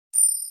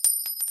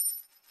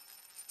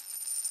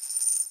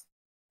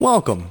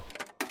Welcome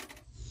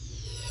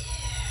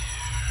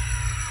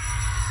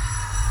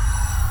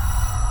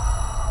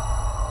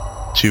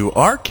to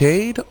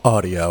Arcade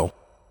Audio.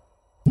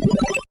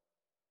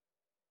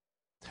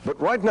 But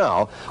right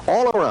now,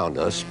 all around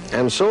us,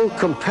 and so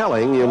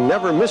compelling you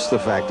never miss the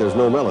fact there's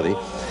no melody,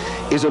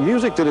 is a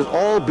music that is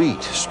all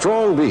beat,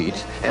 strong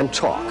beat, and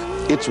talk.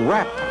 It's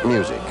rap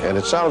music, and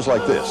it sounds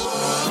like this.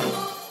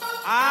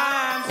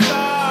 I'm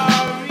sorry.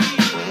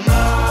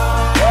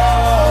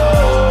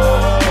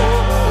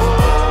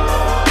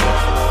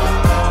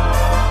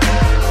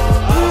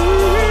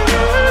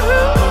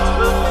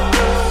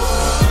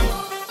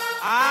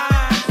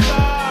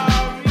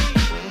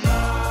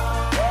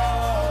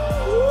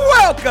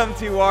 Welcome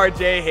to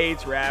RJ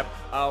Hates Rap,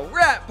 a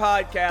rap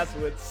podcast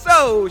with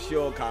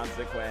social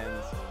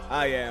consequence.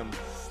 I am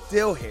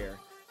still here.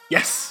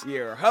 Yes.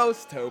 Your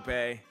host, Tope.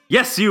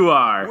 Yes, you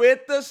are. With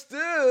the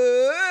student,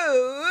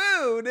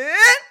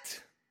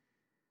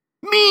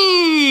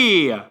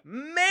 Me.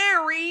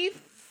 Mary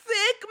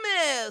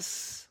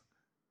Thickness.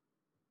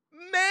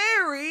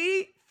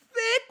 Mary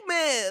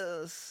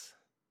Thickness.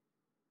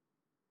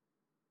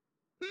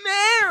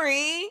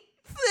 Mary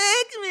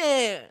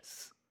Thickness.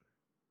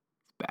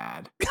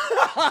 Bad.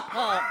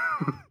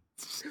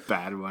 It's just a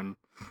bad one.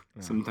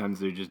 Sometimes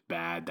they're just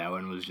bad. That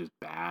one was just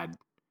bad.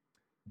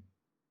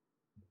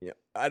 Yeah,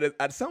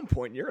 at some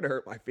point, you're gonna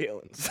hurt my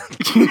feelings.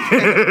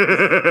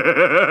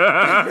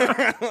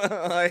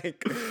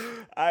 Like,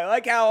 I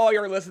like how all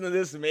you're listening to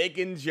this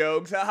making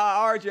jokes.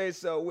 Haha, RJ's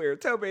so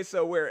weird. Tope's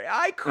so weird.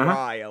 I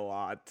cry a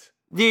lot.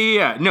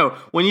 Yeah. No,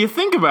 when you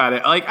think about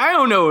it, like, I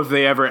don't know if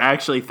they ever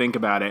actually think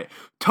about it.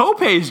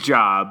 Tope's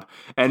job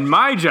and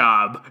my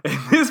job in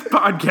this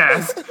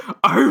podcast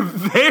are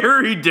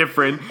very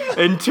different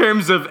in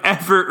terms of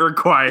effort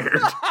required.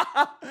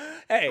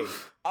 Hey,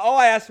 all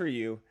I ask for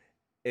you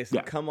is to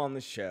Yeah. come on the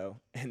show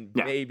and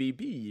Yeah. maybe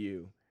be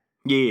you.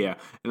 Yeah.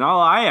 And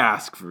all I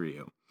ask for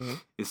you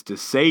is to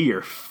say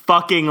your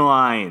fucking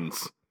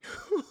lines.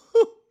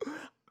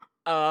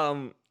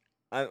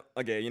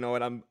 Okay, you know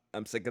what? I'm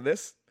sick of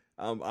this.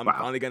 I'm Wow.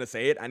 finally gonna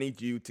say it. I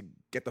need you to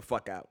get the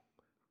fuck out.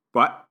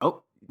 What?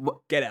 Oh.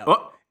 What? Get out.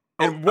 Oh.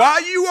 And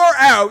while you are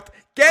out,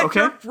 get Okay.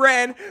 your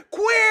friend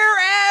Queer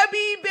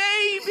Abby,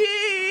 baby.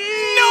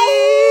 No!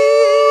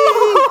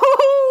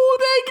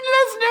 The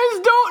listeners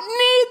don't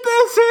need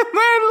this in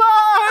their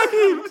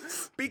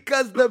lives!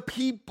 Because the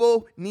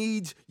people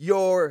need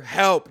your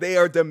help. They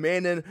are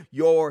demanding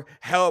your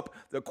help.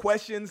 The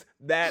questions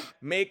that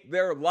make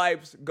their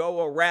lives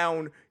go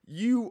around.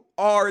 You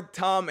are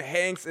Tom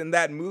Hanks in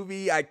that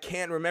movie. I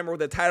can't remember what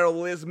the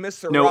title is,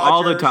 Mr. No, Rogers.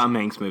 all the Tom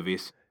Hanks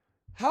movies.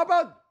 How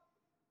about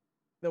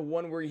the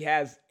one where he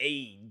has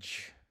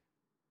age?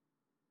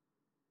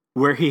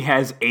 Where he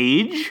has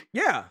age?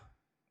 Yeah,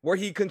 where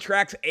he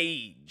contracts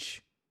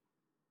age.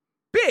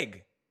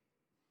 Big.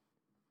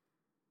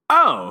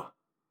 Oh.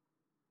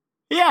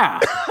 Yeah.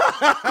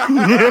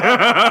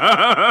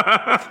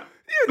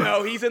 You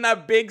know, he's in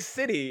that big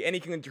city and he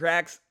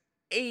contracts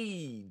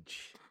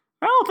age.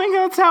 I don't think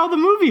that's how the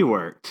movie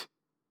worked.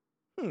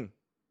 Queer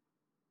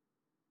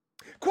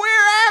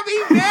Abby,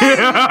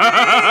 baby!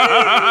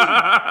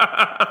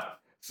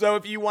 So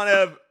if you want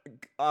to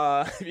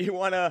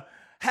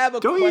have a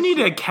Don't question, you need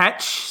to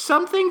catch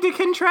something to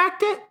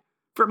contract it?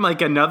 From,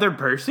 like, another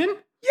person?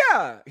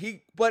 yeah,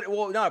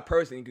 not a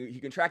person. He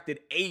contracted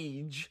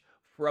age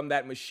from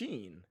that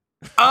machine.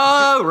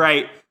 Oh,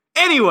 right.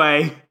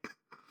 Anyway.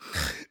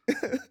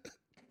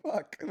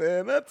 Fuck,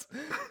 man, this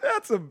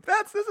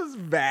is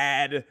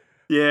bad,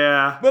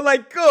 Yeah. but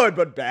like good,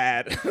 but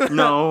bad.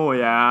 No,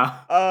 yeah.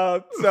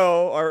 Like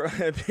I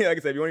said, if you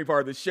want to be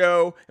part of the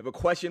show, have a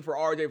question for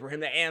RJ for him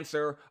to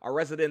answer, our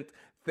resident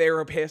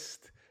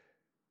therapist.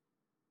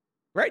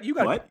 Right? You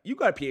got What? a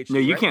PhD. No,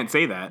 you right? can't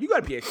say that. You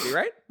got a PhD,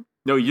 right?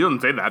 No, you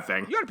don't say that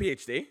thing. You got a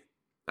PhD.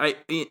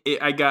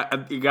 I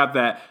got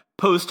that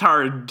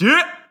post-hard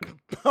dick.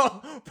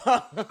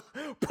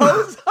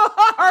 Post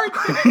hard.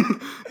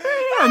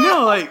 Yeah,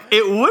 no, like,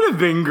 it would have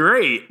been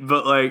great,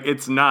 but, like,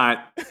 it's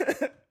not.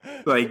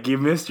 Like, you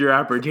missed your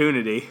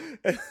opportunity.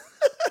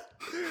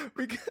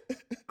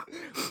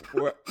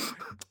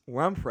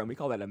 where I'm from, we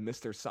call that a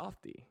Mr.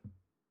 Softy.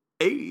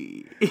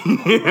 Hey.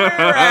 Queer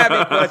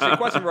Abby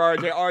question for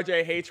RJ.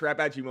 RJ hates rap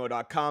at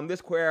gmail.com.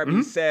 This Queer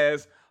Abby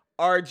says,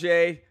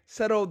 RJ,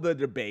 settle the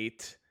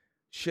debate.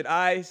 Should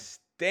I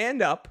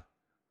stand up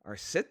or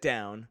sit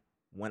down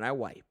when I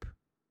wipe?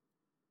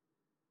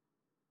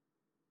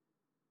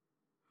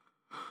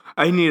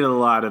 I need a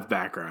lot of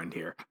background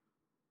here.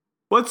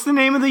 What's the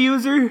name of the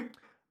user?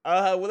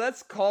 Well,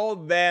 let's call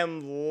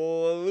them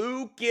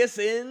Lucas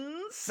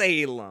in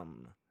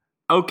Salem.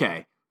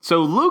 Okay, so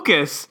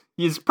Lucas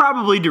is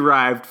probably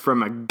derived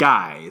from a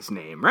guy's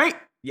name, right?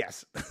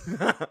 Yes.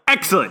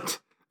 Excellent.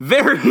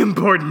 Very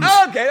important.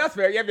 Okay, that's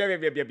fair.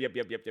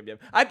 Yep.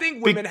 I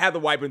think women have the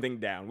wiping thing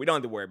down. We don't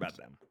have to worry about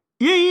them.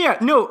 Yeah.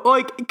 No,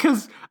 like,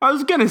 because I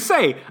was going to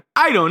say,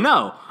 I don't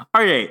know.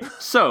 All right,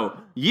 so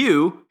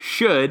you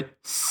should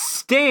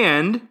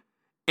stand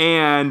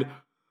and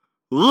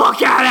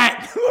Look at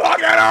it! Look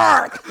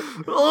at Earth!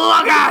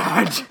 Look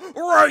at it!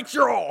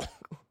 Rachel!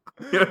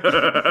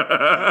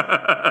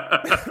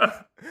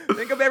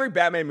 Think of every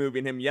Batman movie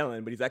and him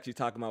yelling, but he's actually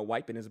talking about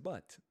wiping his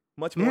butt.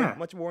 Much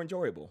more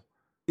enjoyable.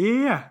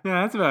 Yeah,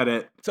 that's about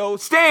it. So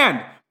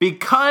stand,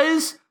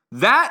 because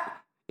that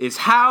is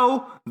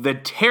how the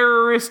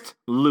terrorists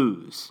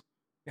lose.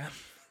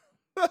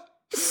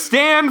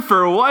 Stand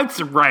for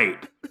what's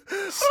right.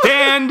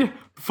 Stand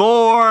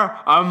for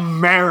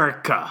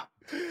America.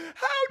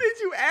 how did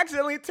you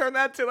accidentally turn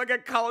that to like a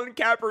Colin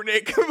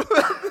Kaepernick?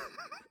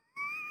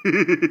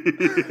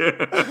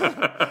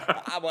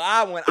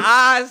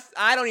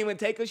 I don't even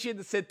take a shit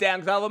to sit down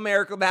because I love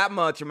America that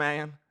much,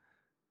 man.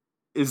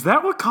 Is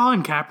that what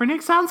Colin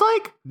Kaepernick sounds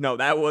like? No,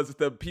 that was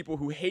the people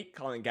who hate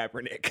Colin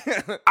Kaepernick.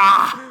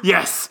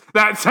 Yes,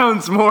 that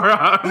sounds more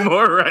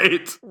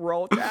right.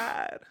 Roll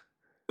Tide.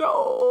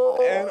 No.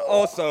 And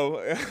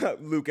also,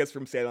 Lucas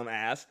from Salem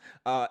asks,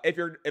 if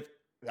you're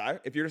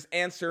just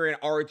answering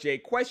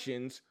RJ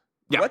questions,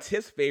 what's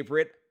his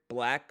favorite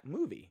black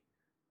movie?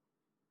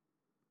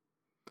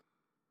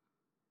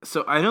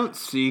 So I don't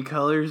see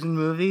colors in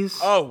movies.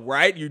 Oh,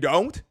 right? You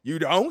don't? You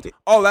don't?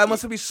 Oh, that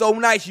must be so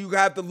nice. You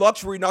have the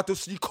luxury not to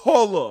see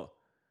color.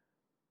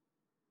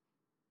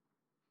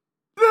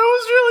 That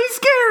was really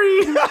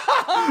scary.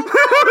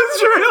 That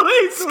was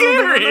really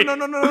scary. No. I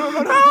don't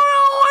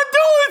want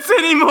Dulles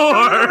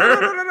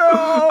anymore.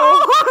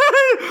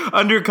 No.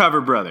 Undercover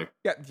Brother.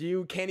 Yeah,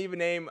 you can't even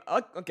name.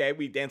 Okay,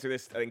 we answered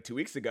this I think 2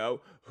 weeks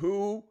ago.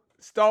 Who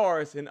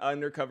stars in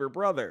Undercover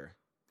Brother?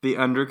 The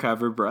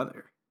Undercover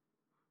Brother.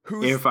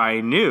 Who's If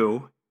I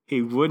knew,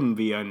 he wouldn't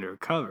be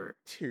undercover.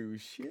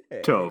 touche?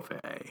 Tope.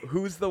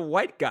 Who's the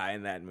white guy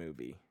in that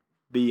movie?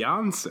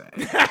 Beyonce.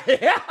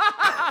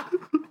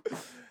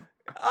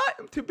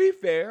 To be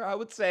fair, I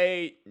would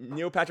say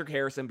Neil Patrick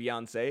Harris and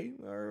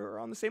Beyonce are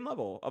on the same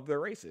level of their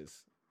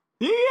races.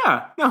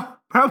 Yeah, no,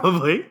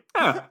 probably.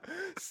 Yeah.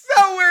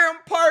 So we're in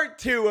part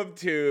 2 of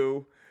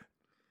 2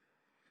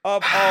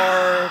 of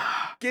our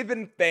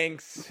giving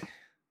thanks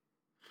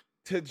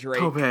to Drake.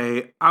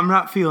 Tope, I'm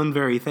not feeling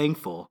very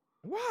thankful.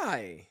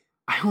 Why?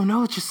 I don't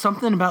know, it's just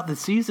something about the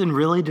season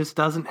really just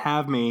doesn't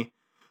have me.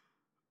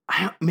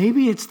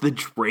 Maybe it's the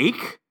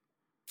Drake?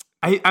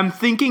 I'm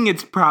thinking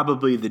it's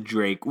probably the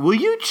Drake. Will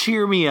you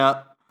cheer me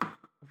up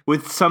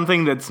with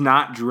something that's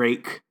not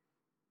Drake?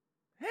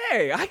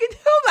 Hey, I can do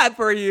that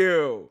for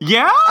you.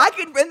 Yeah? I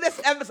can, in this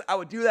episode, I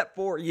would do that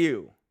for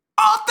you.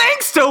 Oh,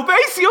 thanks, Tope.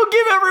 So you'll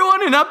give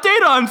everyone an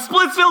update on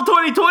Splitsville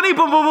 2020.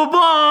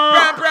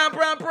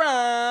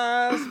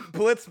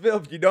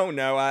 Splitsville, if you don't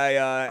know,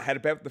 I had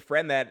a bet with a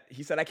friend that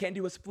he said I can't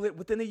do a split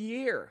within a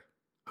year.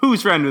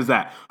 Whose friend was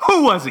that?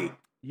 Who was he?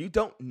 You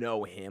don't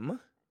know him.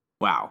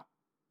 Wow.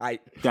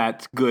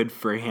 That's good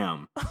for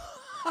him.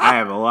 I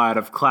have a lot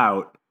of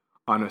clout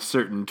on a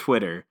certain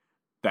Twitter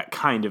that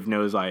kind of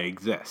knows I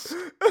exist.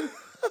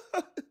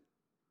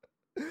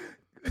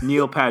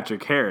 Neil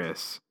Patrick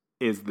Harris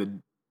is the...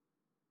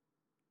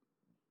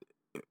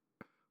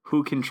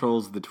 Who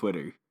controls the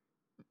Twitter?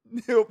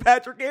 Neil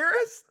Patrick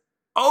Harris?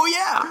 Oh,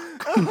 yeah.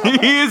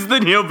 He is the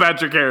Neil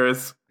Patrick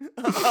Harris.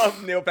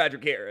 Of Neil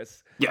Patrick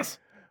Harris. Yes.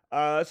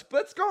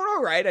 Split's going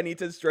all right. I need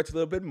to stretch a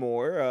little bit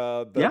more.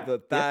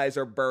 The thighs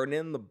are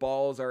burning. The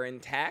balls are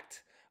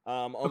intact.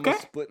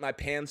 Almost split my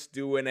pants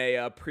doing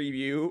a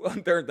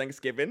preview during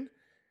Thanksgiving.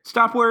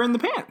 Stop wearing the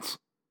pants.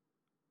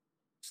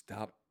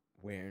 Stop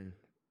wearing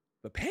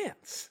the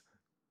pants.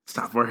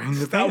 Stop wearing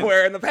the Stop pants.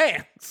 wearing the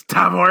pants.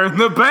 Stop wearing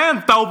the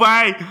pants, Tope.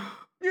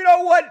 You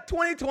know what?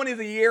 2020 is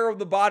the year of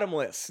the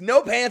bottomless.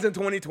 No pants in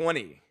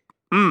 2020.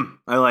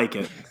 I like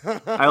it.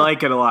 I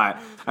like it a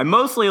lot. I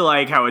mostly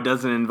like how it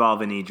doesn't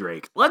involve any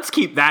Drake. Let's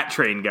keep that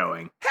train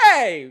going.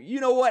 Hey, you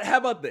know what? How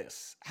about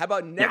this? How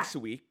about next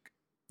week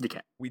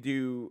Okay. we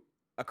do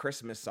a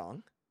Christmas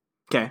song?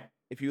 Okay.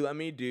 If you let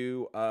me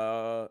do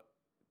a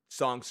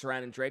song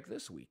surrounding Drake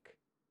this week.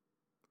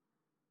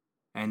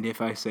 And if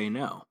I say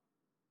no?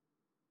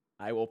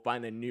 I will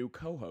find a new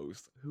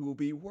co-host who will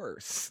be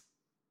worse.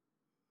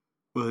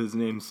 Will his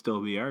name still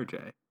be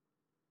RJ?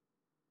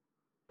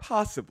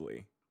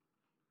 Possibly.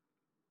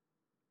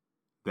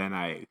 Then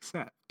I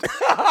accept.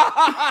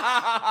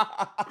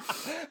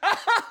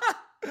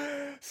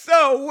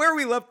 So, where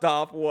we left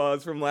off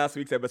was from last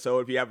week's episode.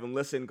 If you haven't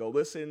listened, go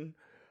listen.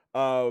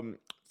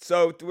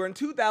 So, we're in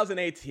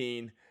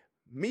 2018.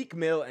 Meek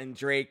Mill and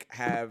Drake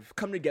have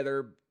come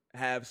together,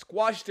 have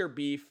squashed their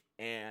beef,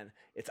 and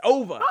it's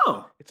over.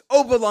 Oh. It's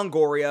over,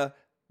 Longoria.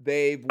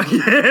 They've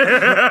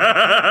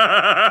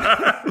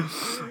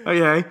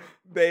Okay.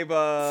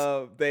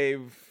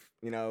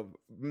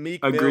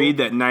 Meek Agreed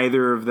Mill, that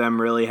neither of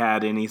them really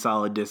had any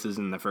solid disses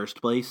in the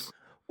first place.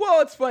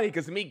 Well, it's funny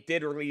because Meek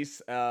did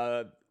release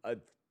a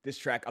diss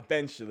track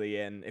eventually,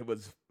 and it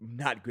was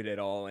not good at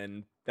all,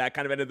 and that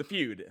kind of ended the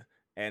feud.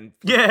 And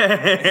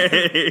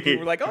Yay! people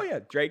were like, "Oh yeah,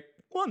 Drake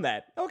won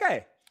that."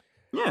 Okay,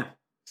 Yeah.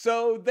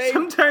 so they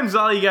Sometimes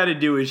all you got to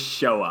do is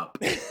show up.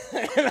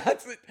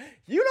 That's it.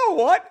 You know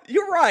what?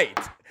 You're right.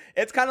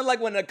 It's kind of like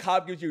when a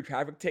cop gives you a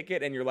traffic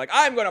ticket and you're like,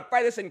 I'm going to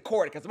fight this in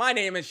court because my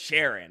name is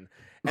Sharon.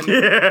 And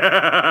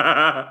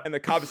the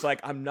cop is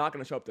like, I'm not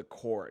going to show up to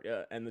court.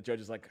 And the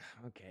judge is like,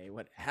 okay,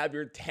 have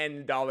your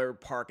 $10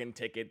 parking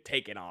ticket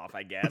taken off,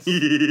 I guess.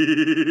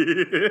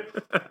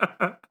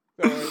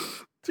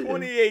 So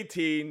in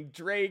 2018,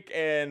 Drake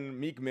and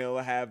Meek Mill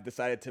have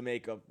decided to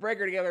make a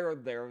record together.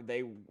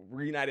 They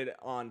reunited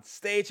on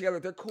stage together.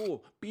 They're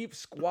cool. Beef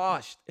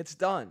squashed. It's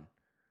done.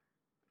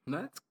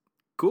 That's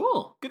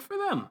cool. Good for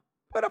them.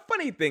 But a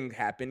funny thing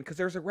happened because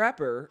there's a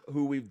rapper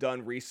who we've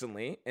done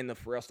recently in the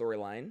Pharrell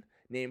storyline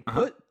named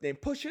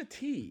Pusha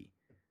T.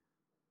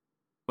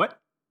 What?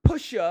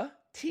 Pusha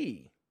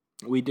T.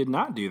 We did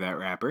not do that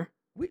rapper.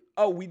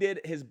 We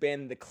did his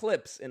band The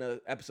Clips in an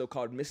episode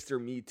called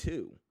Mr. Me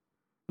Too.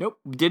 Nope,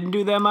 didn't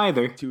do them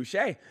either. Touche.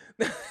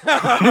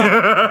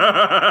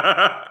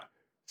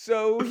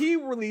 So he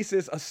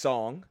releases a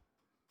song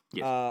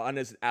on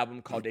his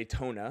album called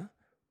Daytona,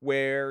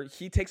 where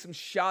he takes some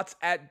shots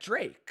at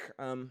Drake.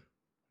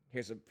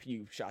 Here's a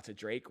few shots at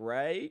Drake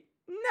right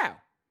now.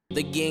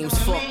 The game's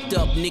fucked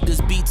up,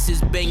 niggas beats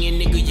is banging,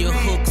 nigga your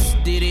hooks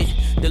did it.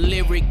 The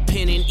lyric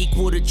penning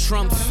equal to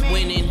Trump's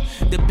winning.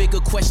 The bigger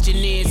question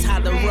is how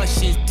the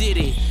Russians did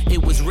it.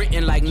 It was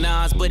written like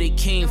Nas, but it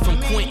came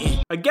from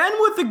Quentin. Again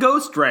with the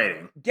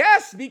ghostwriting.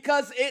 Yes,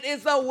 because it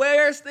is the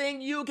worst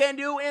thing you can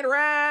do in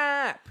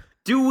rap.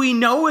 Do we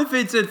know if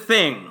it's a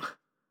thing?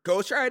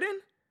 Ghostwriting?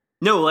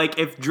 No, like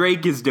if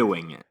Drake is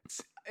doing it.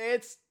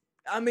 It's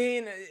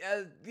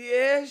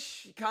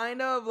ish,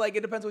 kind of. Like,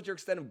 it depends what your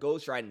extent of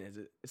ghostwriting is.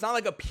 It's not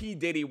like a P.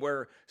 Diddy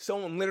where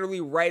someone literally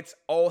writes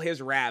all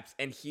his raps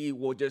and he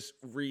will just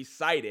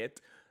recite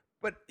it.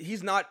 But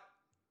he's not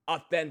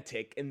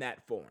authentic in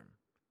that form.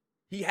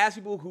 He has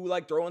people who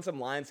like throw in some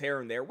lines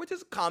here and there, which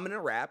is common in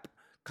rap,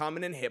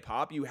 common in hip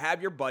hop. You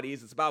have your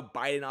buddies. It's about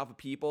biting off of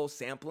people,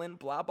 sampling,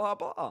 blah, blah,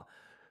 blah.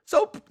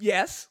 So,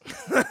 yes.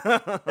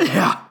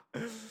 Yeah.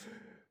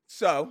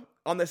 So,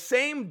 on the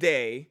same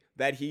day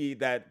that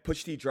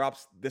Pusha T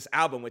drops this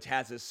album, which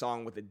has this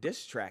song with a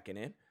diss track in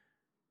it,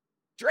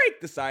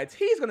 Drake decides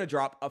he's going to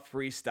drop a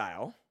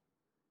freestyle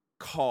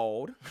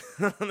called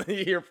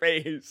Your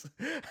Face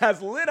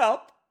Has Lit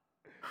Up.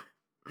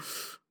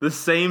 The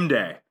same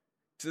day.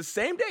 It's the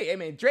same day. I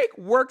mean, Drake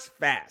works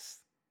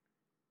fast.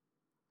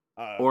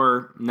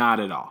 Or not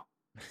at all.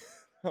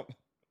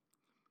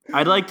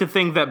 I'd like to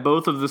think that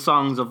both of the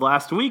songs of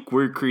last week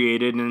were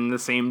created in the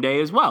same day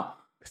as well.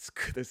 It's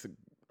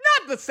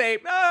not the same.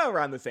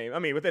 Around the same. I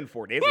mean, within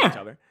 4 days of each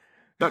other.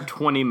 About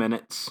 20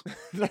 minutes.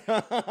 Drake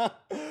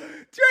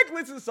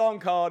releases a song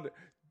called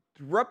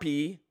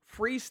Rappy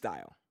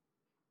Freestyle.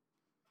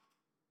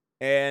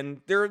 And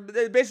they're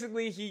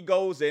basically, he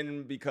goes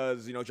in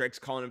because, Drake's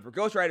calling him for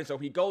ghostwriting. So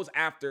he goes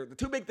after, the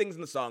two big things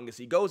in the song is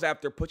he goes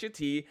after Pusha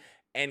T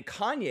and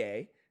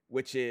Kanye,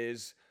 which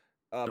is...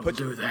 Don't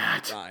do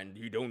that.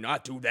 You do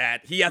not do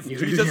that. He has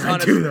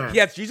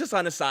Jesus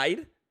on his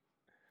side.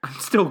 I'm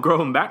still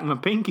growing back my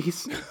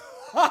pinkies.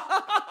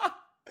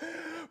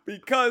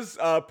 Because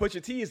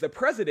Pusha T is the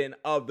president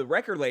of the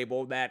record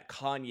label that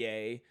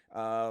Kanye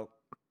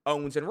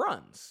owns and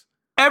runs.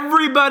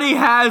 Everybody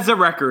has a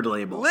record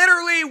label.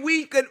 Literally,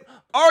 we could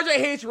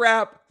RJH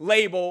Rap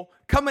label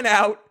coming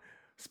out,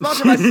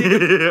 sponsored by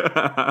Secret.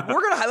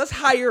 Let's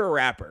hire a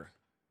rapper.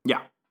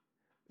 Yeah.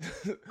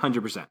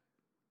 100%.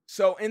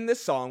 So in this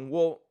song,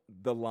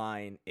 the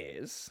line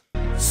is...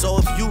 So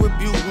if you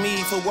rebuke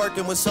me for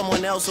working with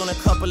someone else on a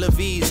couple of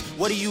V's,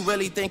 what do you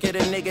really think of the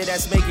nigga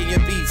that's making your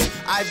beats?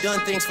 I've done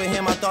things for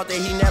him I thought that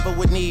he never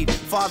would need.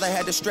 Father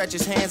had to stretch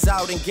his hands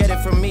out and get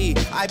it from me.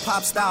 I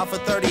pop style for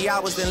 30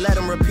 hours, then let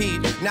him repeat.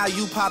 Now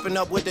you popping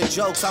up with the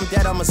jokes, I'm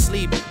dead, I'm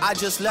asleep. I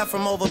just left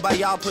from over by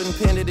y'all putting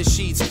pen to the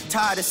sheets.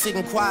 Tired of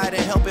sitting quiet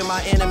and helping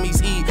my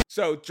enemies eat.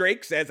 So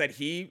Drake says that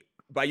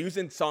by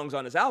using songs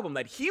on his album,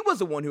 that he was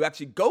the one who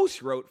actually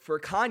ghost wrote for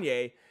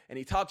Kanye, and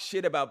he talks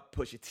shit about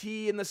Pusha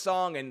T in the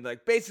song, and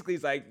basically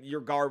he's like,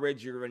 you're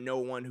garbage, you're a no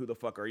one, who the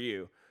fuck are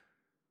you?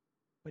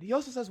 But he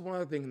also says one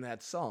other thing in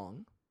that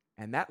song,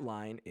 and that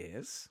line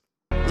is...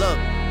 Look,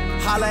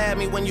 holla at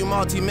me when you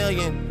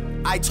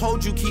multi-million. I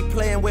told you keep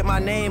playing with my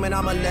name, and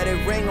I'ma let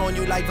it ring on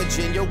you like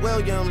Virginia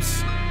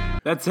Williams.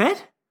 That's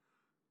it?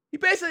 He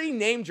basically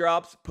name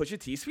drops Pusha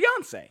T's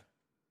fiance.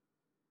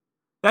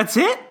 That's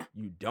it?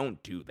 You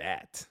don't do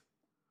that.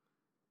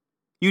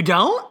 You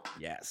don't?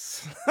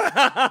 Yes.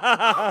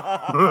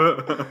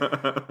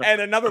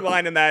 And another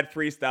line in that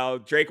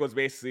freestyle, Drake was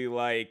basically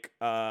like,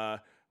 we're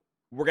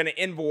going to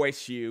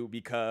invoice you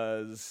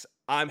because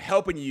I'm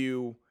helping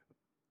your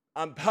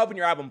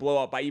album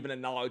blow up by even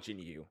acknowledging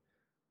you.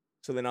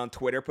 So then on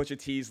Twitter, Pusha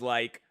T's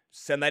like,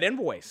 send that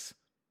invoice.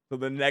 So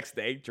the next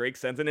day, Drake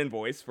sends an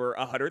invoice for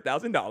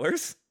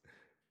 $100,000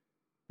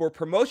 for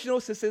promotional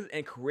assistance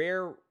and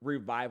career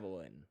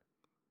revivaling.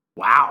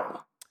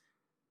 Wow.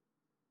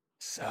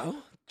 So,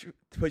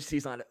 Pusha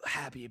T's not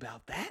happy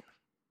about that.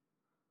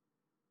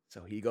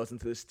 So he goes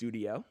into the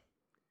studio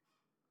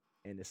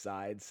and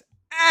decides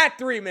at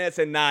 3 minutes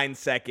and 9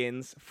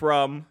 seconds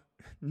from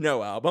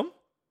No Album,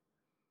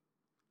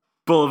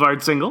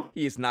 Boulevard single.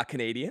 He is not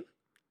Canadian,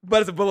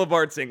 but it's a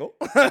Boulevard single.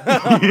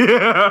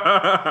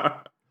 Yeah.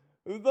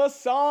 The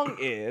song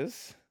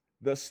is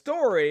The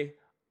Story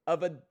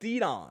of a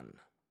Didon.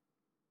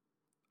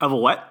 Of a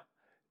what?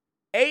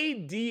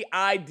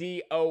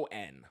 Adidon.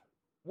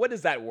 What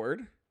is that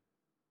word?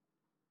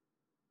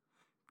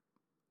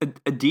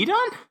 A Didon?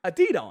 A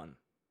Didon.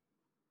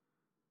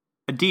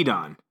 A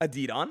Didon. A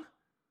Didon?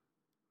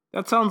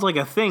 That sounds like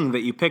a thing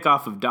that you pick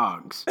off of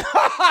dogs.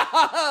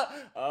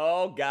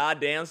 Oh,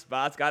 goddamn,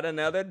 Spot's got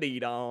another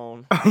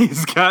Didon.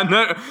 He's got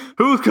no.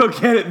 Who's gonna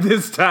get it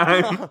this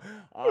time?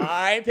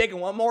 I ain't picking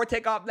one more.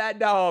 Take off that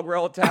dog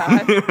real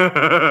tight. Hey,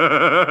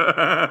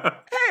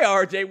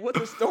 RJ, what's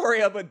the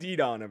story of a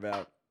Didon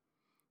about?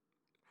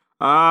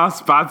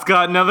 Spot's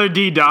got another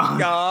D-Dog.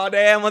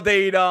 Goddamn a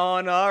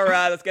Didon. All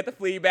right, let's get the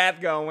flea bath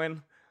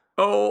going.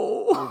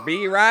 Oh.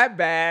 Be right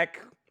back.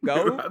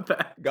 Go, Right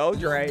back. go,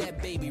 Dre.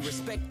 That baby,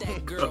 respect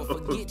that girl.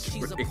 Forget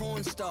she's a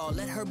porn star.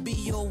 Let her be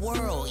your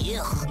world.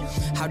 Yeah.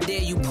 How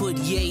dare you put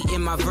yay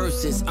in my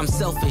verses? I'm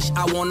selfish.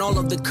 I want all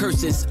of the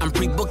curses. I'm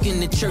pre-booking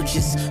the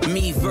churches.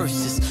 Me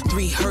versus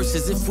 3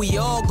 hearses. If we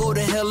all go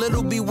to hell,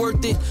 it'll be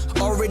worth it.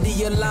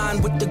 Already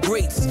aligned with the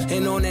greats.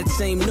 And on that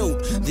same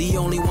note, the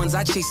only ones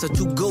I chase are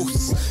 2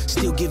 ghosts.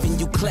 Still giving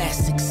you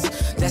classics.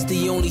 That's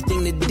the only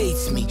thing that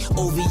dates me.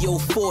 OVO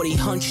 40,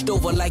 hunched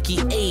over like he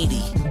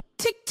 80.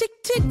 Tick, tick,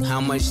 tick. How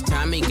much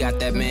time he got?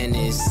 That man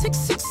is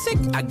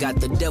 666. I got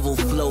the devil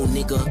flow,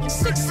 nigga.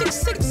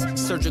 666.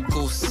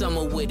 Surgical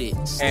summer with it.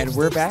 And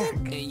we're back.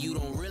 And you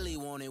don't really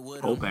want it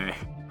with him. Tope.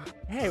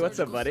 Hey, what's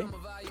up, buddy?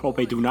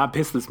 Tope, do not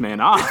piss this man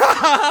off.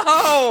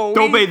 Oh,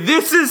 Tope,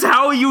 this is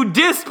how you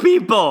diss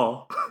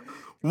people.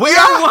 Where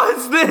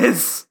was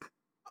this?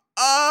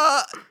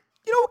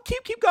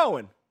 keep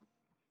going.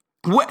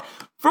 What?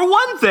 For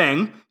one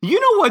thing, you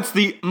know what's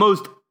the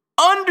most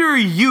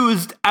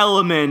underused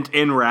element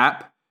in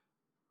rap?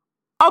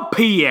 A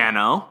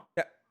piano.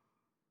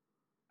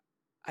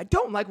 I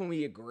don't like when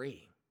we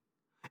agree.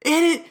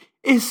 It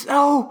is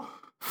so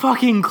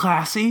fucking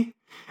classy.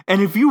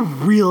 And if you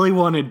really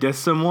want to diss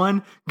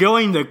someone,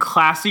 going the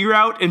classy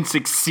route and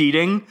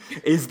succeeding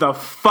is the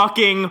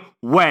fucking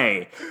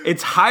way.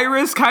 It's high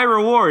risk, high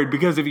reward,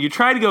 because if you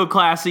try to go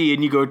classy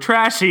and you go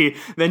trashy,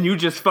 then you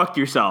just fucked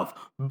yourself.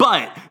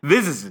 But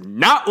this is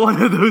not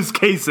one of those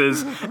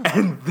cases,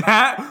 and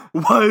that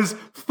was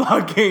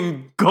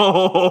fucking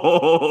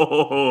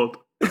gold.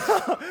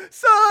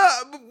 So,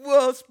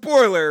 well,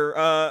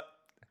 spoiler,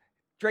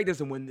 Drake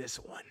doesn't win this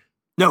one.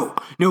 No,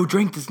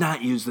 Drake does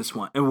not use this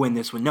one or win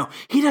this one. No,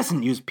 he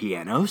doesn't use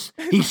pianos.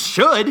 He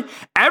should.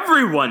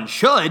 Everyone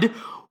should.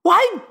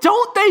 Why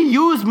don't they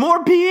use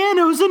more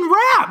pianos in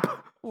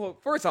rap? Well,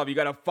 first off, you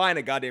gotta find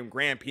a goddamn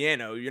grand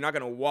piano. You're not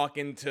gonna walk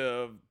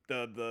into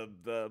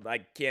the I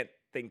can't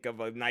think of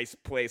a nice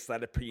place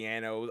that a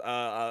piano,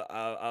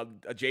 a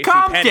JC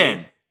Compton.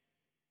 Penney.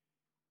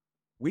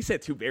 We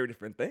said 2 very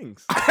different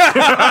things.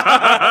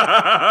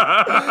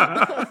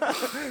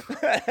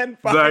 And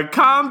The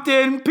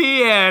Compton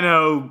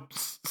Piano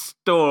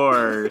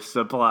Store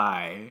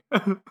Supply.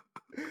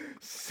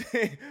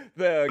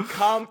 the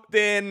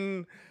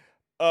Compton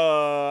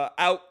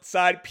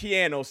outside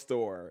piano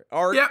store.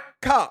 Or Yep.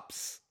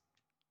 cops.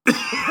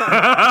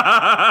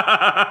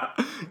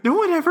 No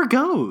one ever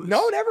goes.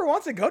 No one ever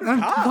wants to go to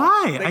cops.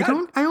 Why? They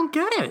I don't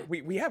get it.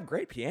 We have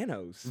great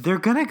pianos. They're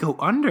gonna go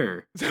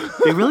under.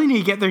 They really need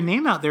to get their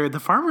name out there at the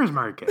farmer's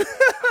market.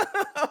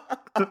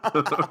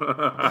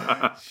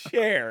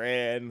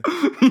 Sharon.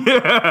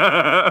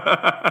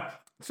 Yeah.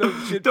 So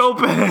Tope.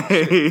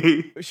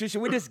 should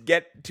we just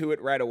get to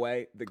it right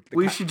away?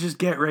 We should just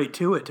get right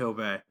to it,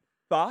 Tope.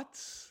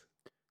 Thoughts?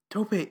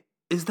 Tope,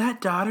 is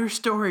that daughter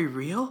story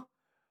real?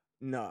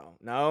 No.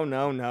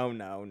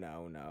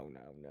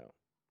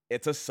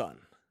 It's a son.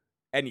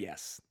 And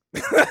yes.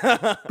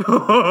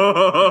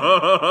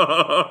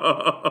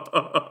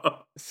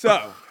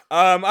 So,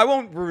 I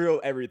won't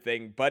reveal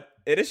everything, but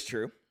it is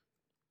true.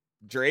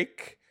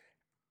 Drake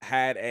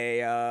had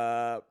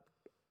a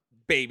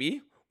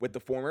baby with the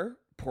former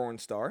porn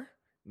star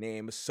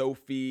named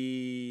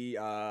Sophie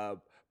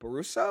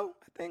Barusso,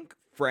 I think,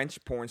 French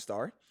porn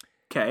star.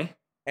 Okay.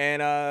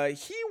 And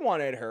he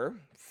wanted her,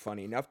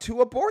 funny enough,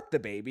 to abort the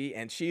baby,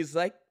 and she's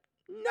like,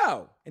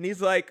 no. And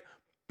he's like,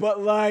 but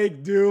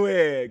like, do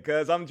it,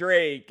 because I'm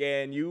Drake,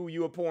 and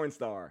you a porn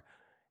star.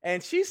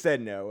 And she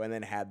said no, and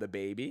then had the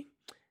baby.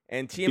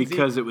 And TMZ...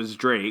 Because it was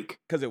Drake.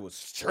 Because it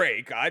was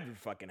Drake. I'd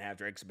fucking have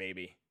Drake's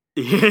baby.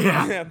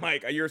 Yeah.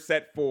 Mike, you're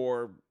set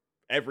for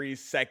every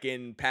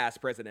second, past,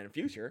 present, and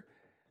future.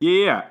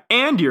 Yeah.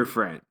 And you're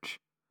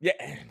French. Yeah,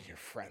 and your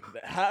friend.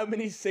 How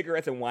many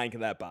cigarettes and wine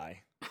can that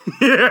buy?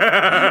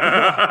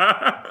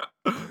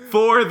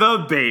 For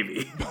the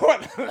baby.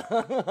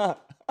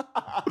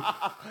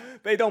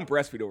 They don't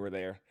breastfeed over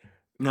there.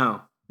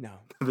 No, No,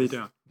 they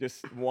don't.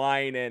 just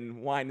wine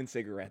and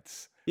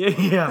cigarettes.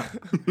 Yeah.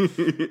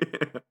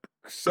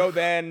 So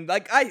then,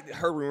 like, I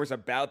heard rumors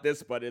about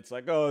this, but it's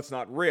like, oh, it's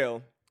not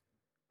real.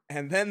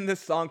 And then this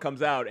song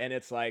comes out, and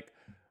it's like,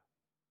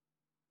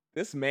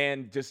 this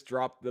man just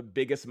dropped the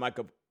biggest mic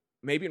of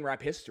maybe in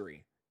rap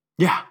history.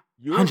 Yeah,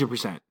 You're-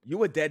 100%.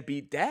 You a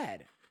deadbeat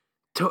dad.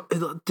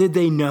 Did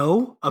they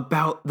know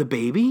about the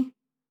baby?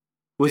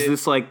 Was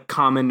this like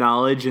common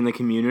knowledge in the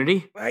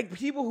community? Like,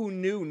 people who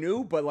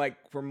knew, but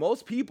like, for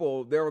most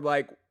people, they were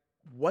like,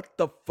 what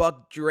the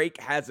fuck? Drake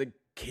has a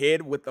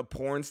kid with a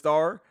porn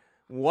star?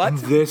 What? And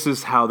this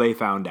is how they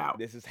found out.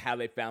 This is how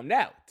they found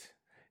out.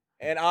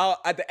 And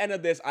at the end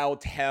of this, I'll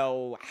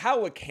tell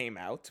how it came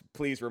out.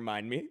 Please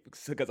remind me,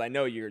 because I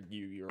know you're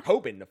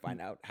hoping to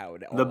find out how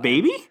it all The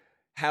baby?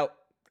 how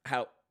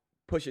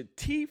Pusha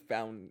T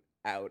found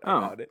out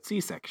about it.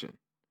 C-section.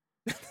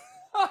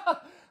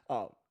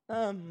 Oh,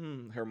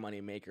 her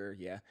money maker,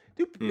 yeah.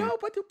 Yeah. No,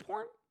 but do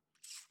porn?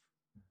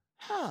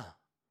 Huh?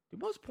 Do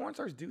most porn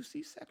stars do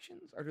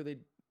C-sections, or do they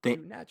do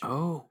natural?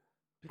 Oh,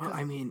 Because well,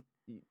 I mean,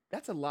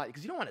 that's a lot,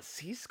 because you don't want a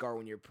C-scar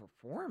when you're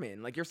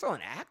performing. Like, you're still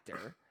an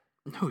actor.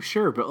 no,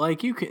 sure, but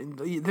like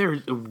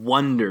there's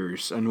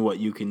wonders on what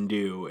you can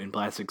do in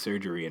plastic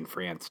surgery in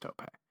France,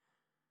 Tope.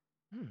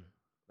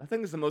 I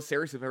think it's the most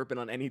serious I've ever been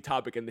on any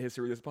topic in the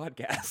history of this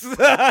podcast.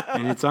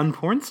 And it's on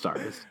porn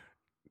stars.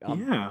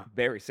 I'm Yeah.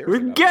 very serious.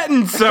 We're about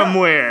getting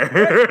somewhere.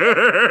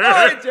 it. All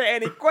right, Jay,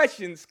 any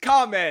questions,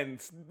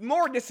 comments,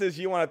 more disses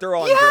you want to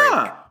throw on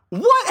Yeah.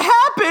 What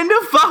happened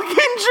to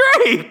fucking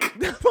Drake?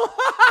 Drake?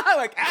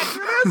 Like, after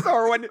this,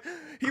 or when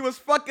he was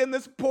fucking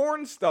this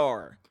porn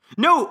star?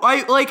 No,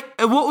 what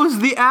was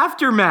the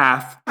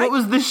aftermath? What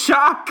was the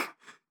shock?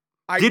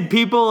 Did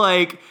people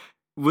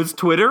was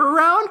Twitter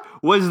around?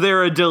 Was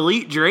there a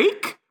delete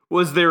Drake?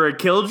 Was there a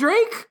kill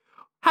Drake?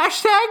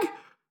 Hashtag?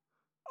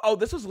 Oh,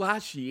 this was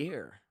last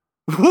year.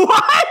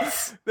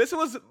 What? This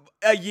was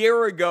a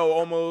year ago,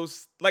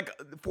 almost, like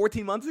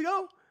 14 months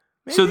ago?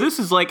 Maybe? So this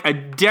is like a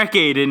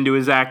decade into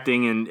his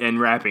acting and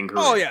rapping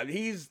career. Oh, yeah.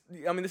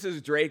 This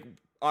is Drake,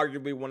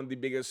 arguably one of the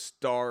biggest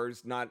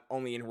stars, not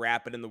only in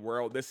rap, but in the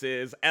world. This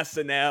is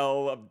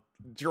SNL,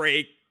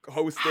 Drake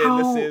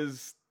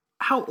hosted.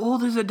 How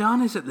old is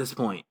Adonis at this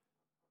point?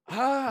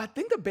 I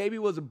think the baby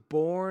was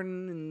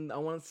born in, I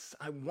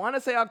want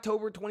to say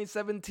October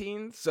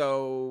 2017.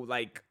 So,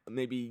 like,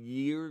 maybe a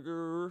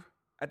year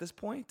at this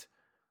point.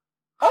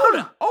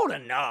 Old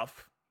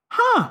enough.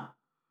 Huh.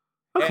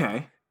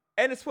 Okay.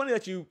 And it's funny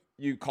that you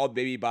called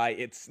baby by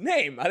its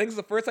name. I think it's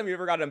the first time you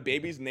ever got a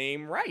baby's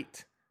name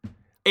right.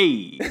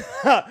 Hey.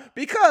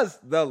 Because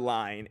the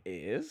line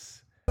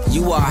is...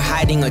 You are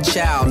hiding a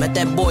child, let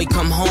that boy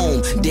come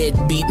home.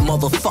 Deadbeat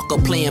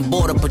motherfucker playing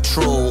border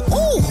patrol.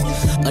 Ooh,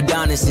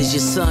 Adonis is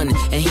your son,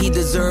 and he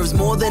deserves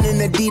more than an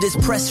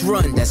Adidas press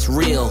run. That's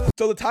real.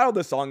 So the title of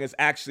the song is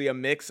actually a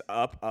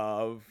mix-up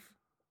of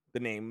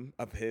the name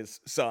of his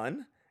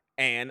son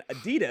and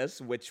Adidas,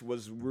 which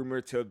was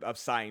rumored to have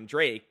signed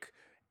Drake.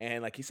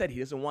 And like he said, he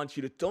doesn't want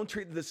you to, don't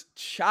treat this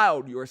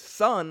child, your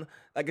son,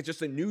 like it's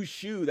just a new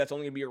shoe that's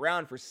only going to be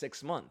around for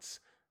 6 months.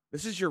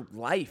 This is your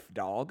life,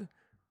 dog.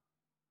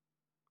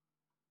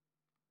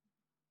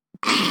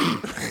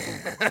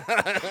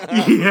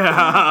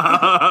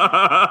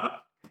 Yeah.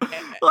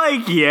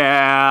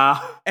 Yeah.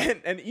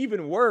 And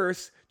even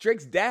worse,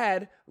 Drake's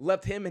dad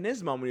left him and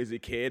his mom when he was a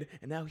kid,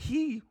 and now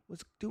he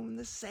was doing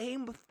the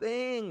same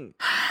thing.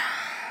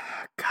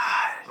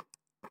 God.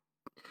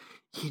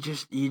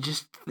 You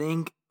just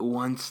think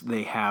once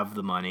they have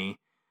the money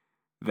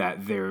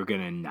that they're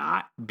gonna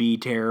not be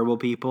terrible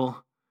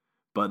people,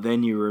 but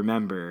then you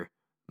remember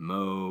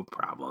Mo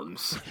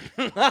problems.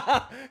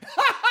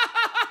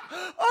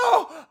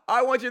 Oh,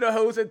 I want you to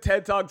host a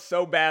TED Talk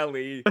so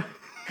badly.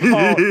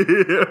 Called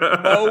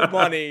Mo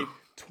Money,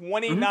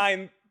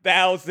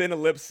 29,000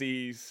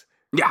 ellipses.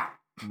 Yeah.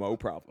 Mo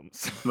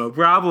problems. Mo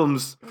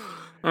problems.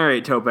 All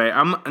right, Tope.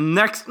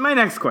 My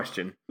next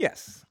question.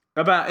 Yes.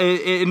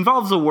 It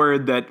involves a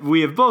word that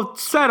we have both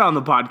said on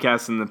the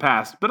podcast in the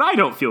past, but I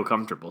don't feel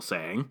comfortable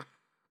saying.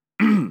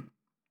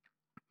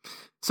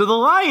 So the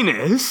line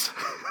is...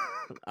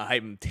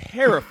 I'm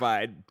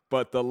terrified,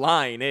 but the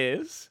line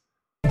is...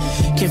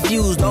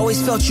 Confused,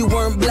 always felt you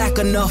weren't black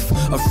enough.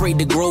 Afraid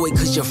to grow it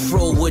cause your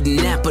fro wouldn't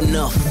nap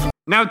enough.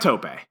 Now,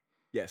 Tope.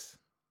 Yes.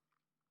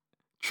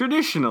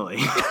 Traditionally...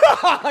 No.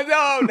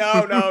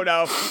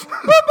 Boop,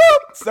 boop.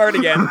 Start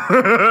again.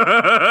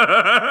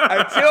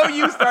 Until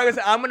you start this,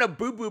 I'm going to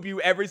boop boop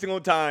you every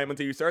single time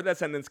until you start that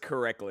sentence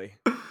correctly.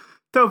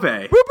 Tope.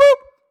 Boop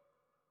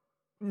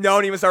boop.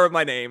 Don't even start with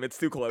my name. It's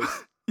too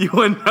close. You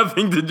want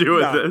nothing to do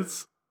with No.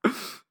 this.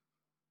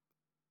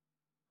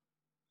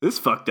 This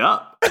fucked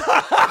up.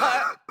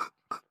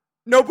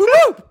 No boop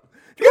boop.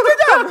 Get it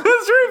down. That's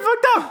really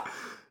fucked up.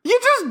 You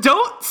just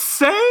don't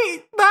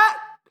say that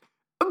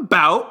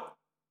about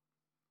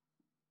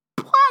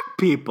black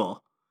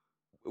people.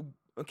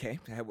 Okay.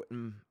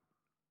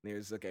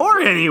 There's okay. Or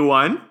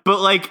anyone,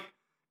 but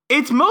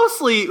it's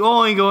mostly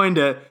only going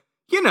to,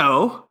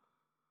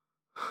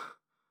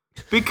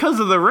 because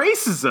of the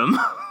racism.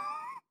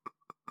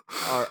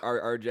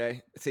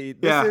 RJ. See,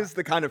 this is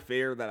the kind of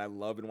fear that I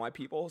love in white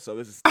people, so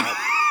this is tough.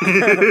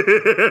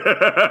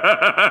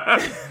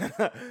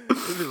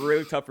 This is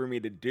really tough for me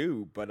to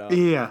do, but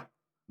Yeah.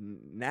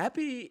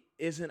 nappy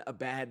isn't a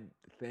bad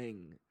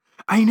thing.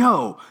 I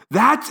know.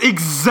 That's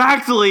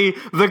exactly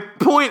the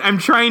point I'm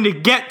trying to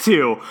get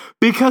to,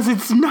 because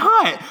it's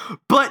not,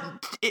 but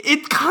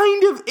it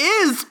kind of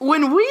is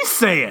when we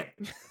say it.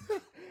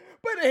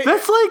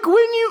 That's like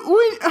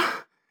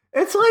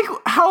it's like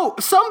how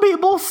some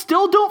people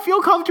still don't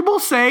feel comfortable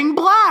saying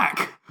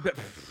black.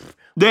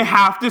 They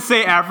have to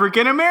say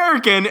African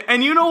American,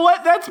 and you know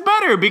what? That's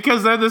better,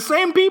 because they're the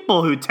same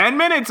people who 10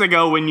 minutes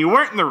ago, when you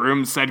weren't in the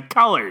room, said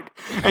colored.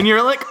 And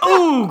you're like,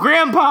 oh,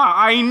 Grandpa,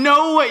 I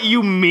know what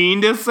you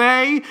mean to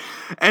say,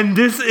 and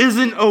this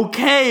isn't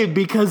okay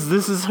because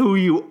this is who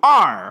you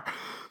are.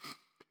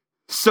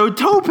 So,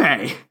 Tope,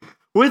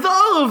 with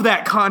all of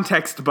that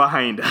context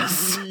behind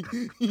us,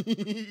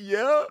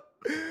 Yeah.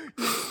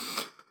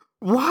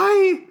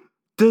 what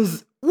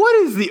is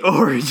the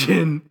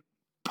origin,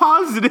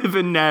 positive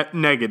and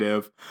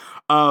negative,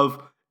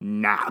 of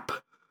nap?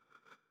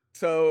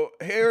 So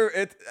here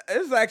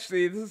this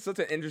is such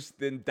an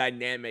interesting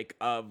dynamic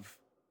of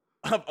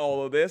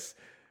all of this.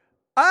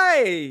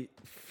 I,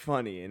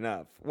 funny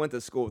enough, went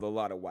to school with a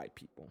lot of white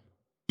people.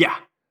 Yeah.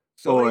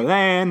 So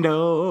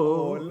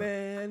Orlando.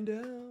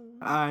 Orlando.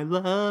 I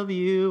love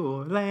you,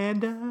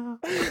 Orlando.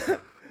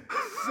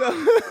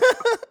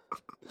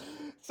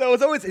 So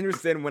it's always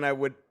interesting when I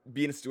would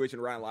be in a situation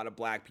around a lot of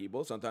black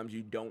people. Sometimes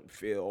you don't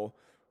feel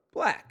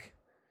black.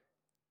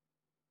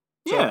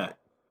 Yeah.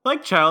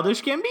 Like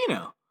Childish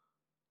Gambino.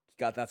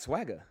 Got that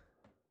swagger.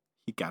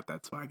 He got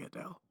that swagger,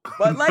 though.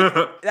 But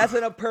like that's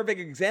a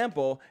perfect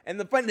example. And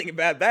the funny thing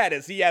about that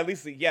is he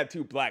had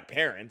two black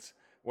parents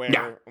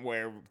where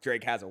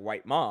Drake has a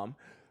white mom.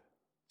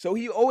 So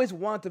he always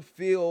wanted to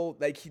feel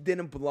like he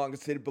didn't belong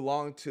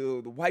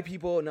to the white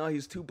people. No, he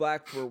was too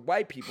black for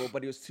white people,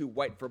 but he was too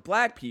white for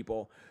black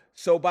people.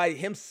 So by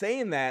him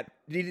saying that,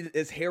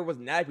 his hair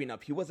wasn't nappy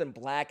enough. He wasn't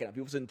black enough.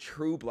 He wasn't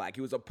true black.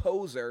 He was a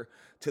poser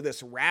to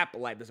this rap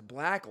life, this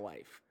black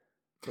life.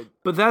 So,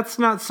 but that's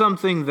not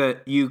something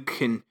that you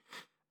can...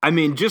 I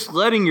mean, just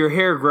letting your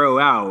hair grow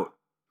out,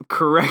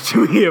 correct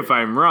me if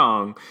I'm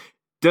wrong,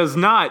 does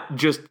not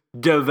just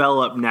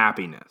develop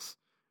nappiness,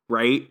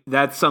 right?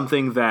 That's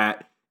something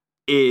that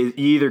is,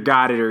 you either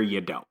got it or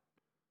you don't.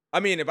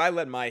 I mean, if I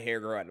let my hair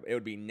grow out, it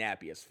would be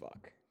nappy as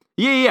fuck.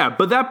 Yeah,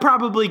 but that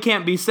probably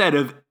can't be said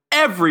of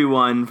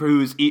everyone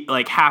who's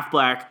like half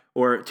black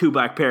or two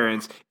black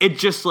parents. It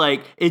just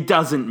like, it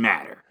doesn't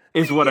matter,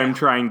 is what I'm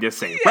trying to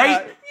say,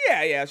 right?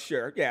 Yeah,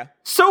 sure, yeah.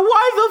 So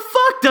why the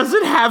fuck does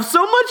it have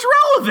so much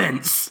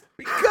relevance?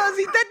 Because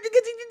he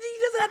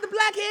doesn't have the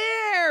black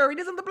hair. He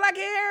doesn't have the black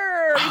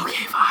hair.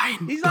 Okay,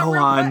 fine. He's not Go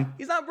real on. black.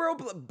 He's not real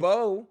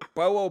Bo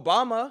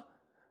Obama.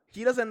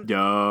 He doesn't.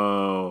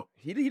 No.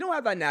 He don't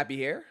have that nappy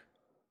hair.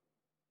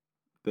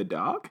 The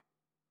dog?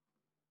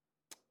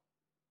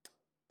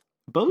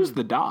 Bo's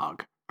the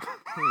dog.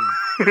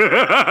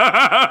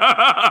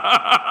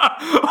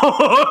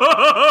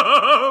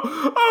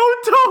 Oh,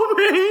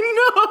 Toby,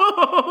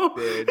 no!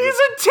 He's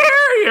a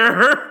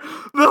terrier!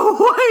 The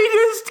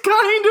whitest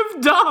kind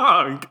of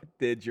dog!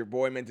 Did your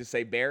boy meant to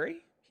say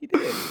Barry? He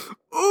did.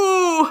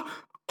 Ooh!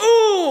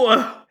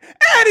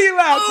 Any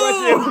last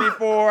questions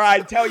before I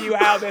tell you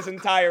how this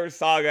entire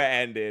saga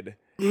ended?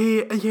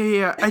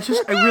 Yeah. I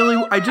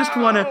just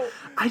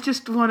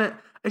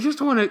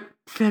wanna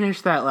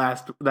finish that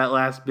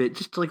last bit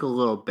just like a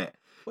little bit.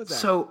 What's that?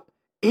 So,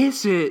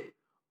 is it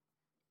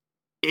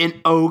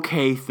an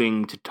okay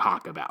thing to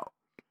talk about?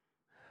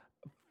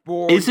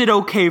 Is it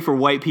okay for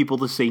white people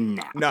to say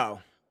nap?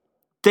 No.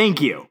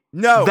 Thank you.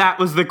 No. That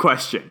was the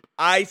question.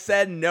 I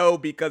said no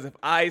because if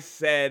I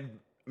said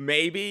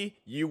maybe,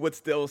 you would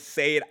still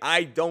say it.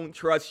 I don't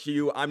trust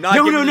you. I'm not.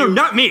 No,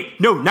 not me.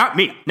 No, not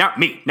me.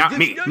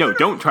 No,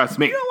 don't trust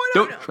me.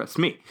 No. Trust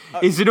me.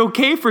 Is it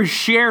okay for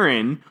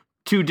Sharon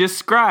to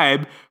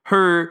describe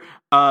her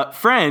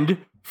friend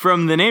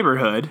from the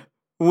neighborhood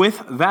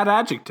with that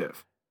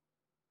adjective?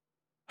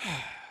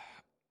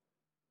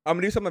 I'm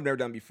going to do something I've never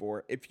done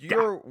before. If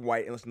you're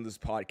white and listen to this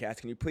podcast,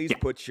 can you please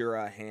put your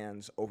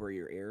hands over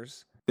your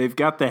ears? They've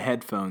got the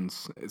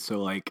headphones,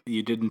 so like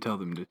you didn't tell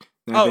them to.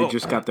 They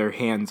just got their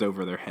hands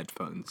over their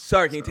headphones.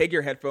 Sorry, can you take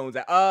your headphones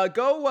out?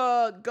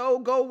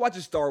 Go watch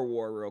a Star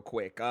Wars real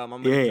quick. I'm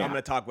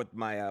gonna talk with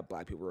my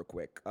black people real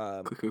quick.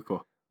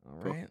 Cool. All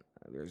right.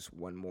 There's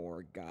one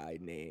more guy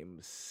named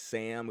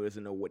Sam who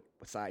doesn't know what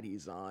side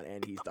he's on,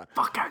 and he's done.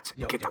 Fuck out!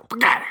 Get the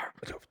fuck out of here!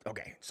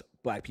 Okay, so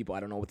black people, I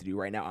don't know what to do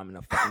right now. I'm in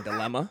a fucking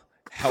dilemma.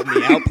 Help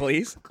me out,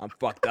 please. I'm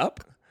fucked up.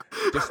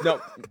 Just know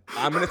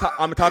I'm gonna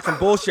talk some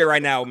bullshit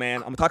right now, man.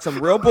 I'm gonna talk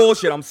some real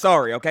bullshit. I'm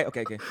sorry. Okay.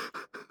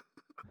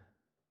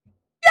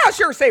 Yeah,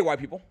 sure. Say it, white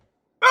people.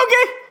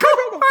 Okay,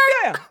 cool.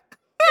 Yeah.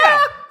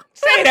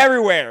 Say it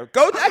everywhere.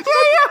 Go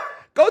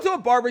to a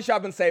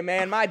barbershop and say,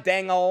 "Man, my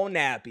dang old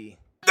nappy."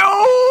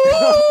 No.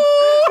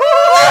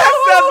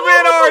 That's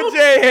been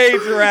RJ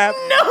Hates Rap.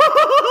 No.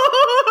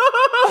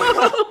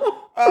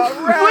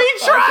 We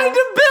tried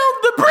to build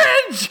the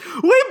bridge.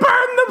 We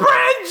burned the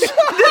bridge.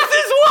 This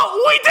is what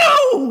we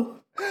do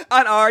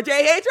on RJ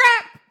Hates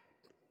Rap,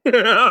 which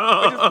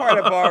is part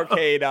of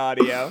Arcade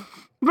Audio.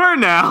 For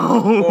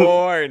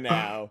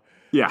now.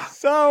 Yeah.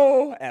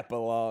 So,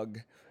 epilogue.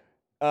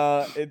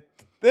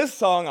 This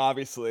song,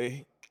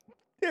 obviously,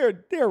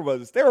 there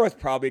was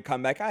probably a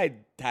comeback. I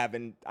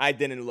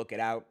didn't look it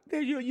out.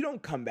 You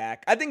don't come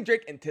back. I think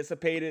Drake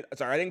anticipated.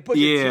 Sorry, I think Pusha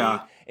T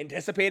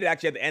anticipated.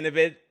 Actually, at the end of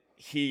it,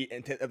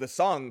 the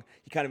song,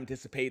 he kind of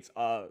anticipates.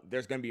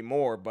 There's gonna be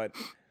more, but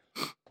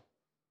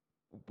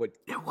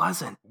it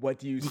wasn't. What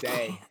do you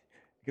say?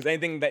 Because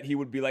anything that he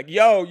would be like,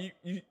 yo,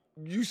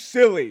 you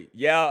silly.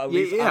 Yeah, at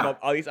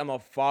least I'm a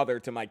father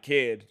to my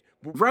kid.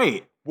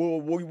 Right. Well,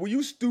 were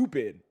you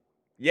stupid?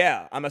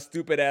 Yeah, I'm as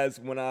stupid as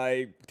when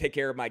I take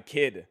care of my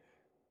kid.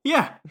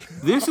 Yeah.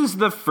 This is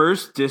the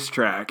first diss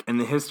track in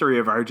the history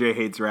of RJ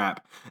Hates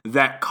Rap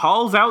that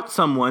calls out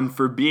someone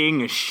for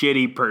being a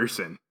shitty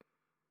person,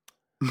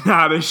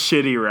 not a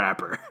shitty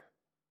rapper.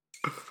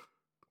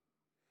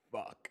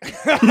 Fuck.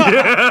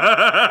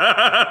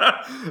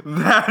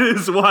 That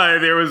is why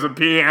there was a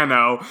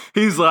piano.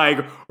 He's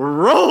like,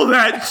 roll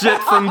that shit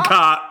from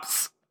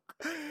Cops.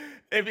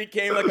 It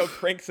became like a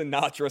Frank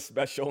Sinatra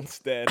special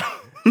instead.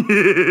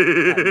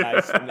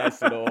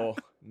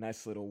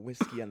 nice little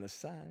whiskey on the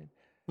side.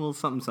 Well,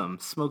 something,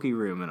 smoky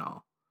room and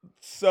all.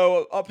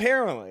 So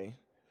apparently,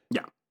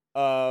 yeah.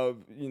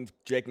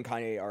 Drake and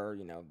Kanye are,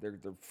 they're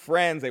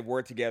friends. They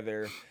work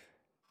together.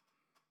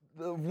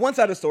 One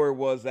side of the story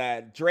was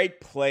that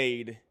Drake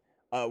played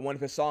one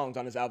of his songs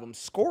on his album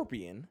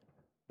Scorpion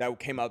that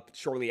came out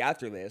shortly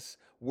after this,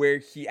 where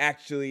he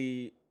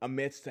actually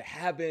admits to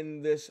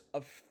having this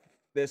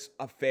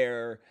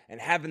affair and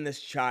having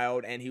this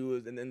child, and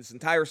in this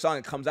entire song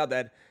it comes out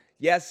that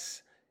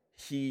yes,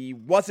 he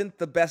wasn't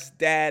the best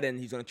dad, and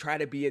he's gonna try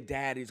to be a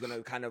dad. He's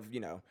gonna kind of,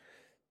 and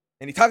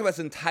he talked about this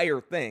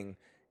entire thing,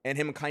 and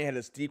him and Kanye had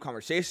this deep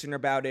conversation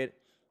about it,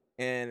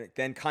 and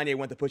then Kanye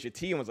went to Pusha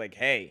T and was like,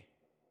 hey,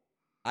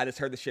 I just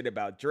heard the shit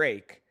about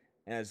Drake,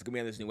 and it's gonna be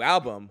on this new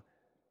album.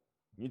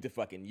 You need to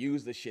fucking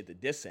use this shit to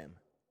diss him,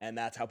 and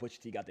that's how Pusha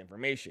T got the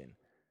information.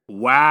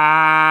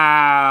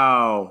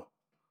 Wow.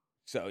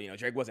 So,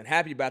 Drake wasn't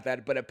happy about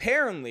that, but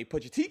apparently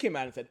Pusha T came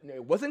out and said, no,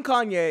 it wasn't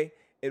Kanye,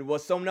 it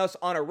was someone else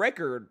on a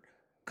record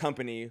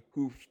company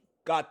who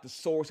got the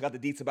source, got the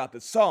deets about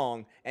the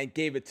song, and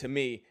gave it to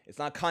me. It's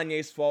not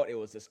Kanye's fault, it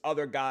was this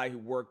other guy who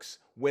works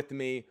with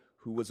me,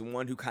 who was the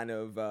one who kind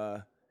of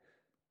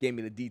gave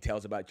me the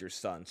details about your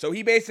son. So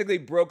he basically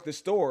broke the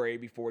story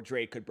before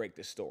Drake could break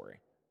the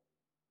story.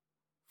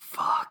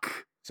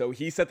 Fuck. So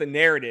he set the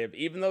narrative,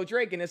 even though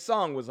Drake in his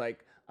song was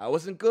like, I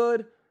wasn't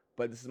good,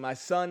 but this is my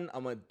son.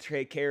 I'm going to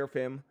take care of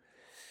him.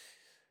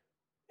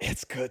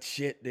 It's good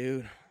shit,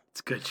 dude.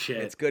 It's good shit.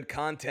 It's good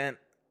content.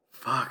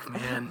 Fuck,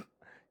 man.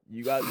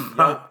 You got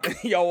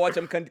y'all watch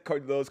them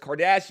those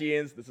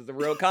Kardashians. This is the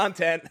real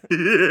content.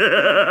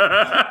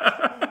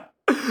 Yeah.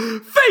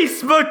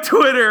 Facebook,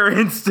 Twitter,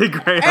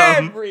 Instagram.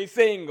 Every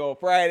single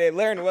Friday.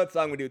 Learn what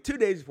song we do 2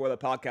 days before the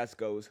podcast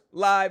goes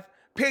live.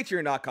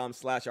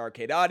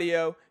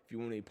 Patreon.com/arcadeaudio. If you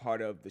want to be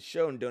part of the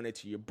show and donate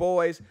to your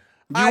boys.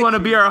 You want to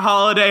be our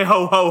holiday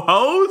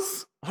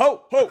ho-ho-hos?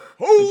 Ho, ho,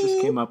 ho! I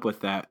just came up with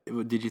that.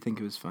 Did you think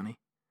it was funny?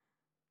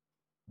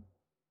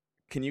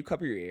 Can you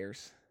cover your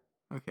ears?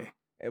 Okay.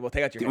 We'll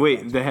take out your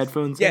headphones. Wait, the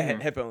headphones? Yeah,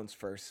 headphones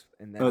first.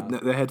 And then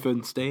the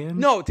headphones stay in?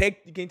 No,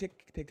 you can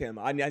take them.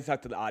 I need to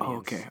talk to the audience. Oh,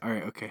 okay.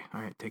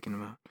 All right. Taking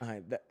them out. All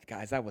right,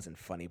 guys, that wasn't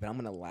funny, but I'm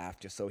gonna laugh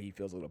just so he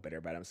feels a little better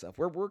about himself.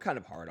 We're kind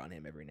of hard on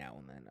him every now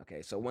and then.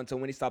 Okay, so when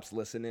he starts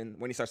listening,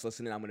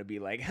 I'm gonna be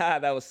like,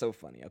 that was so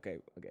funny. Okay.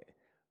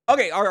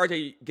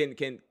 RJ,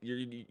 can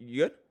you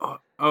good?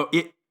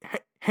 Yeah.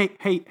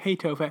 Hey,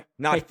 Tophe.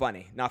 Not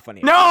funny. No!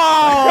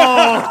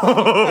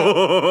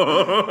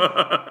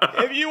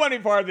 If you want to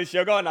be part of the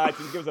show, go on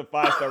iTunes, give us a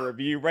 5-star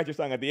review, write your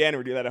song at the end.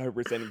 We do that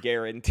 100%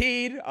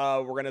 guaranteed.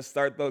 We're going to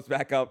start those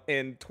back up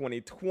in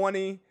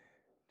 2020.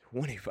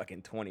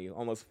 20,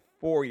 almost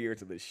 4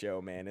 years of this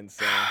show, man.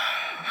 Insane.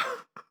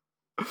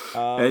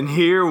 And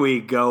here we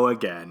go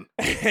again.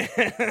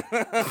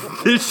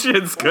 This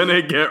shit's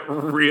gonna get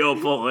real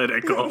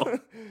political.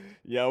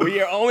 Yeah, we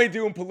are only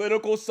doing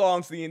political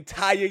songs the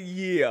entire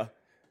year.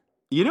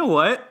 You know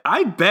what?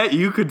 I bet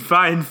you could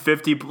find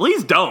 50.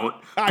 Please don't.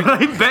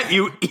 I bet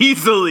you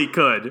easily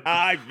could.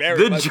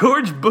 The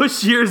George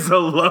Bush years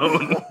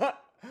alone.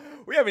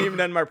 We haven't even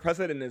done My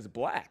President is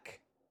Black.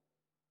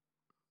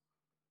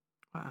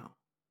 Wow.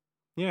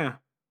 Yeah.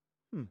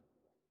 We'll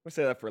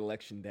say that for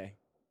Election Day.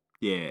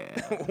 Yeah.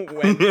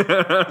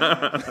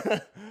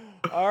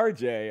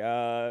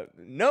 RJ,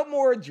 no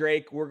more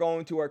Drake. We're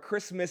going to our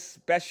Christmas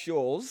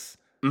specials.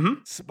 Mm-hmm.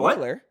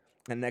 Spoiler.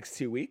 In the next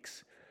 2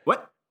 weeks.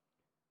 What?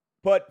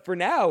 But for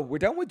now, we're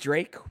done with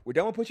Drake. We're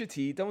done with Pusha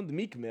T. Done with the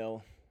Meek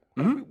Mill.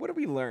 What did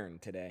we learn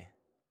today?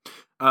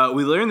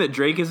 We learned that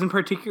Drake isn't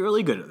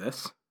particularly good at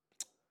this.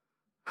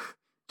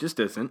 Just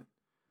isn't.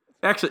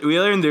 Actually, we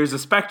learned there's a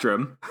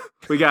spectrum.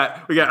 We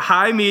got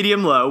high,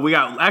 medium, low. We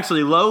got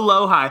actually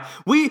low, high.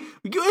 We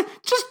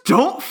just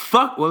don't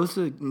fuck. What was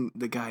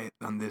the guy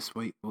on this?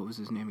 Wait, what was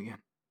his name again?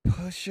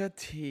 Pusha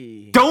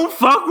T. Don't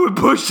fuck with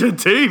Pusha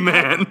T,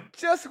 man.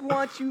 Just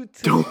want you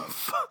to.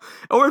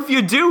 Or if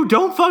you do,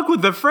 don't fuck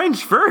with the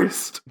French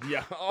first.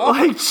 Yeah.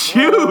 Like,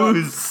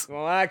 choose.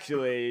 Well,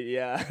 actually,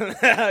 yeah.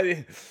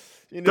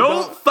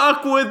 Don't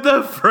fuck with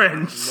the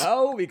French.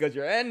 No, because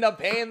you end up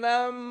paying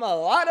them a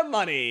lot of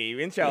money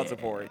in child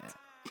support.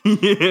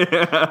 Yeah.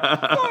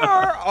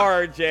 For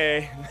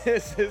RJ,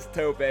 this is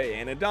Tope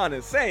and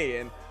Adonis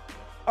saying,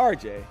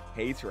 RJ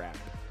hates rap.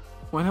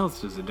 What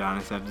else does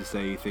Adonis have to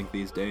say, you think,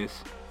 these days?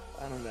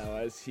 I don't know,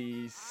 as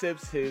he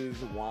sips his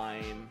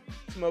wine,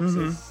 smokes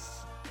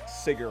his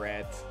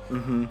cigarette,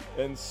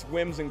 and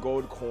swims in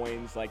gold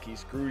coins like he's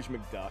Scrooge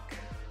McDuck.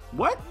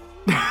 What?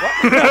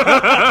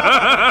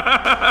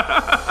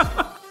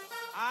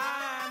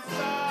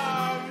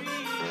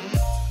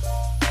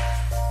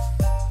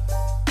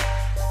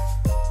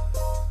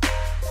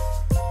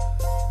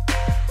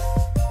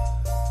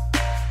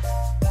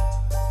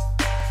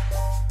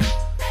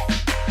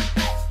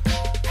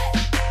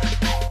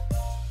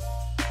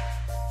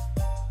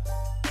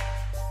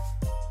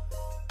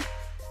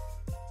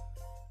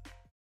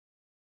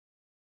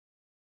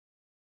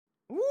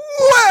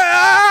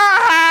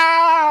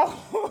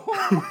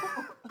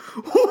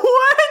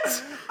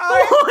 What?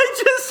 What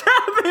just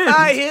happened?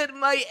 I hit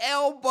my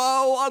elbow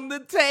on the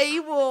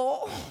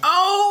table.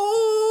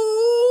 Oh,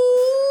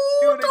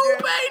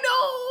 Tope,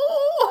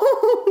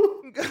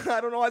 no.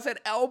 I don't know. I said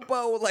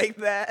elbow like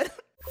that.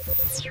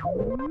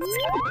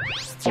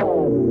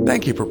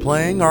 Thank you for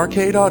playing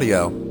Arcade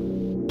Audio.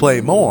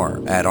 Play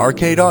more at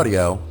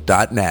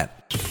arcadeaudio.net.